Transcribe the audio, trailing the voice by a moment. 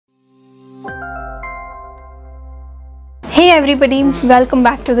Hey everybody, welcome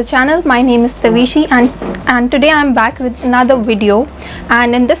back to the channel. My name is Tavishi and today I'm back with another video,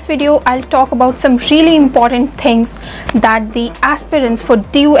 and in this video I'll talk about some really important things that the aspirants for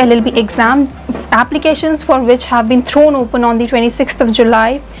DU LLB exam applications for which have been thrown open on the 26th of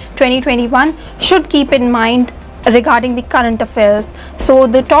July 2021 should keep in mind regarding the current affairs. So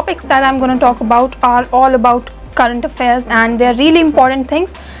the topics that I'm going to talk about are all about current affairs, and they're really important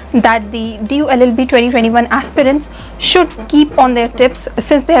things that the DU LLB 2021 aspirants should keep on their tips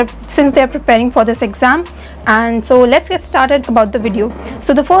since they're preparing for this exam. And so let's get started about the video.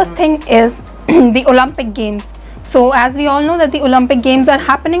 So the first thing is the Olympic Games. So as we all know that the Olympic Games are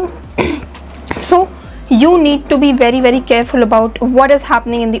happening, so you need to be very careful about what is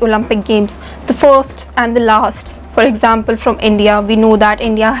happening in the Olympic Games, the firsts and the lasts. For example, from India, we know that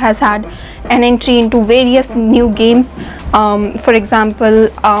India has had an entry into various new games. For example,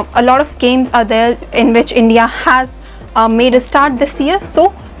 a lot of games are there in which India has made a start this year.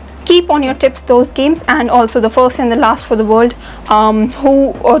 So keep on your tips those games, and also the first and the last for the world,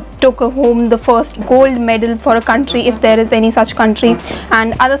 who took home the first gold medal for a country, if there is any such country,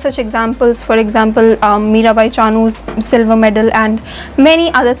 and other such examples. For example, Mirabai Chanu's silver medal and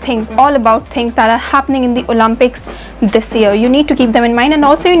many other things, all about things that are happening in the Olympics this year. You need to keep them in mind, and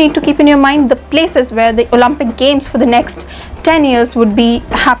also you need to keep in your mind the places where the Olympic Games for the next 10 years would be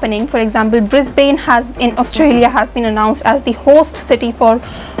happening. For example, Brisbane in Australia has been announced as the host city for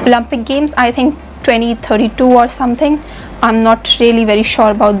Olympic Games, I think 2032 or something. I'm not really very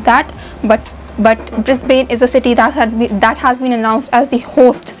sure about that, but Brisbane is a city that has been announced as the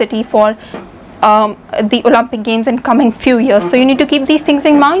host city for the Olympic Games in coming few years. So you need to keep these things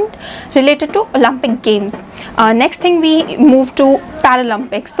in mind related to Olympic Games. Next thing, we move to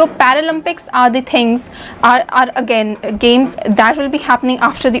Paralympics. So Paralympics are the things, are again games that will be happening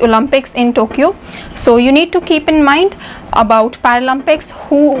after the Olympics in Tokyo. So you need to keep in mind about Paralympics,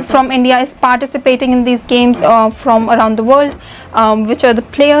 who from India is participating in these games from around the world, which are the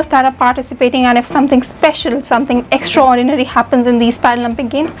players that are participating, and if something special, something extraordinary happens in these Paralympic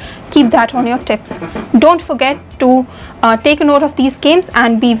Games, keep that on your tips. Don't forget to take a note of these games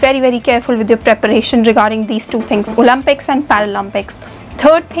and be very careful with your preparation regarding these two things, Olympics and Paralympics.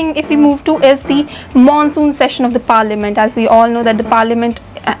 Third thing, if we move to, is the monsoon session of the Parliament. As we all know that the Parliament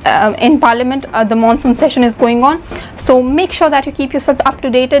the monsoon session is going on, so make sure that you keep yourself up to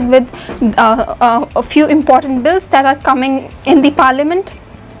date with a few important bills that are coming in the Parliament.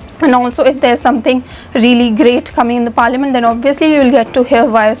 And also, if there's something really great coming in the Parliament, then obviously you will get to hear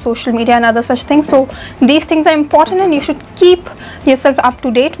via social media and other such things. So these things are important, and you should keep yourself up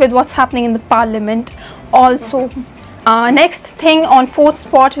to date with what's happening in the Parliament also. Next thing, on fourth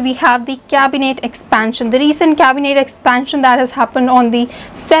spot, we have the cabinet expansion. The recent cabinet expansion that has happened on the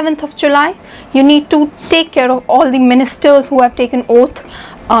 7th of July. You need to take care of all the ministers who have taken oath.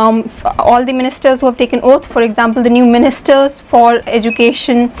 For example, the new ministers for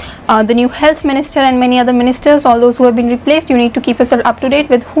education, the new health minister, and many other ministers, all those who have been replaced. You need to keep yourself up to date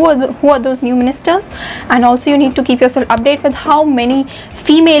with who are those new ministers, and also you need to keep yourself updated with how many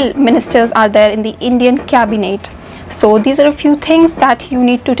female ministers are there in the Indian cabinet. So these are a few things that you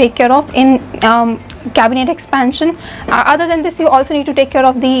need to take care of in cabinet expansion. Other than this, you also need to take care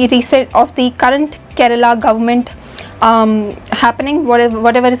of the current Kerala government happening,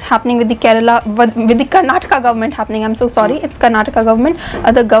 whatever is happening with the Karnataka government happening. I'm so sorry, it's Karnataka government.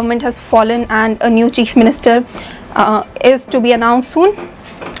 The government has fallen and a new chief minister is to be announced soon.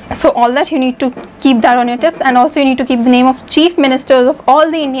 So all that, you need to keep that on your tips, and also you need to keep the name of chief ministers of all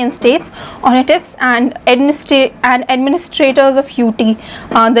the Indian states on your tips, and administrators of UT.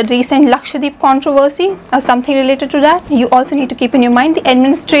 The recent Lakshadweep controversy, something related to that, you also need to keep in your mind the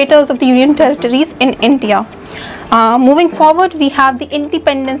administrators of the Union territories in India. Moving forward, we have the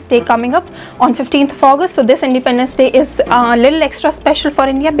Independence Day coming up on 15th of August. So this Independence Day is a little extra special for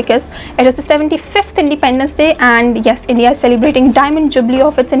India because it is the 75th Independence Day, and yes, India is celebrating Diamond Jubilee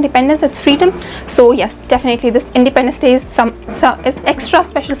of its independence, its freedom. So yes, definitely this Independence Day is extra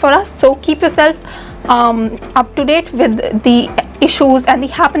special for us. So keep yourself up to date with the issues and the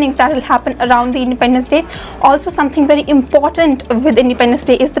happenings that will happen around the Independence Day. Also, something very important with Independence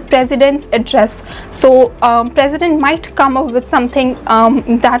Day is the President's address. So President might come up with something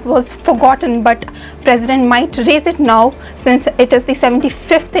that was forgotten, but President might raise it now since it is the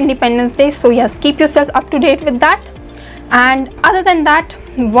 75th Independence Day. So yes, keep yourself up to date with that. And other than that,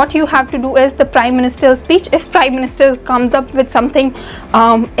 what you have to do is the Prime Minister's speech. If Prime Minister comes up with something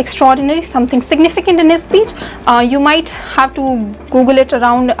extraordinary, something significant in his speech, you might have to Google it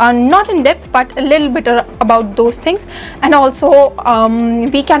around, not in depth but a little bit about those things. And also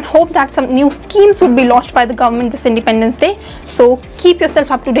we can hope that some new schemes would be launched by the government this Independence Day, so keep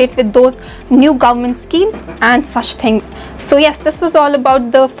yourself up to date with those new government schemes and such things. So yes, this was all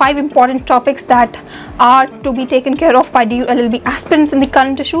about the 5 important topics that are to be taken care of by DU LLB aspirants in the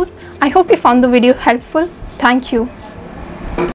current issues. I hope you found the video helpful. Thank you.